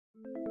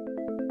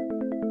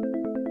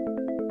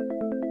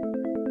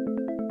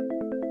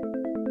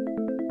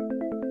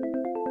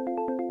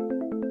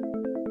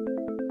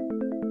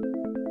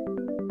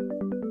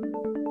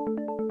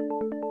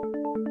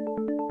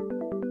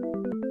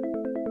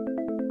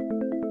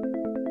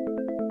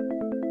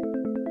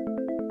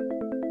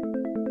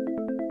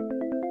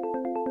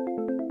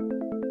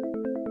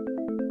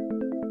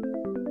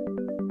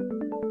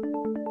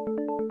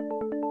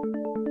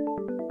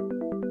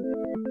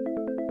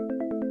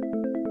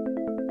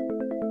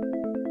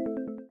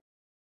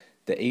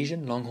The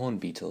Asian longhorned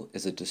beetle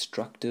is a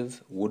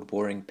destructive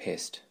wood-boring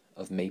pest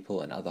of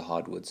maple and other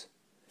hardwoods.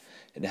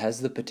 It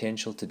has the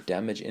potential to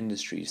damage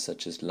industries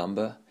such as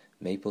lumber,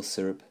 maple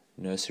syrup,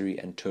 nursery,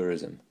 and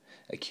tourism,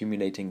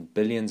 accumulating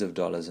billions of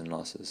dollars in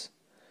losses.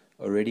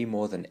 Already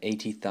more than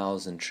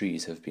 80,000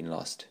 trees have been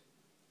lost.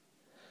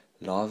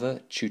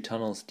 Larvae chew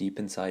tunnels deep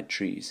inside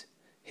trees,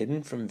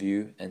 hidden from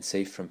view and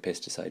safe from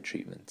pesticide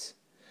treatments.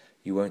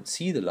 You won't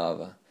see the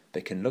larva,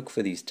 but can look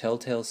for these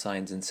telltale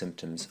signs and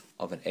symptoms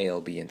of an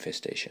ALB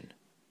infestation.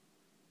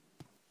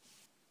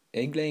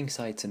 Egg-laying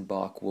sites and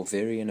bark will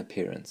vary in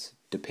appearance,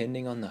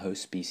 depending on the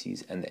host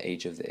species and the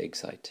age of the egg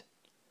site.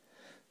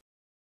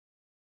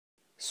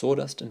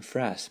 Sawdust and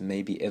frass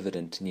may be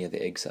evident near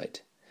the egg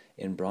site,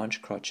 in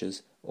branch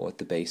crotches or at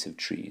the base of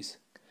trees.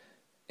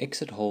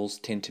 Exit holes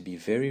tend to be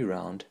very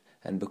round,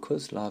 and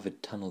because larvae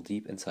tunnel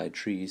deep inside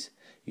trees,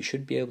 you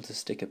should be able to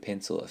stick a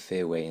pencil a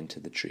fair way into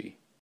the tree.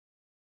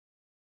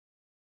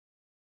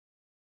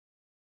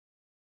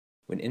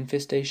 When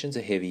infestations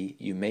are heavy,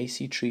 you may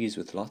see trees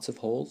with lots of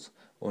holes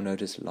or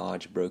notice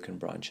large broken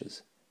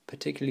branches,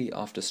 particularly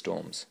after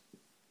storms.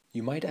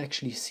 You might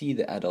actually see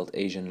the adult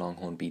Asian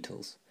longhorn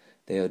beetles.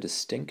 They are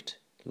distinct,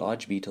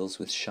 large beetles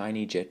with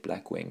shiny jet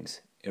black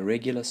wings,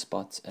 irregular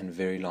spots, and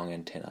very long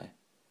antennae.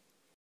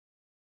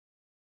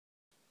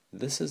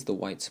 This is the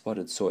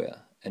white-spotted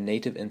sawyer, a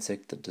native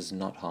insect that does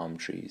not harm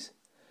trees.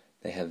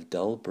 They have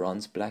dull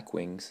bronze-black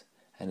wings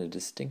and a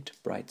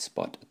distinct bright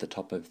spot at the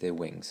top of their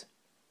wings,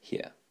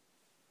 here.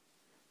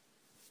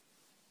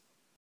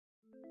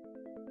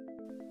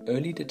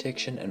 Early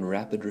detection and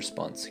rapid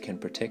response can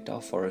protect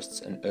our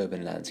forests and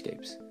urban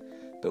landscapes,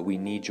 but we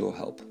need your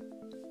help.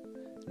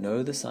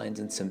 Know the signs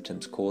and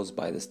symptoms caused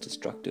by this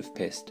destructive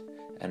pest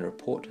and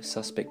report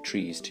suspect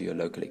trees to your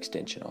local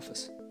extension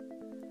office.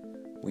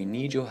 We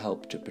need your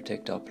help to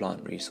protect our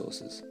plant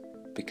resources.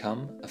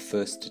 Become a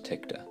first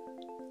detector.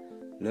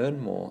 Learn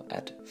more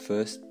at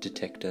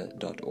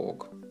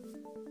firstdetector.org.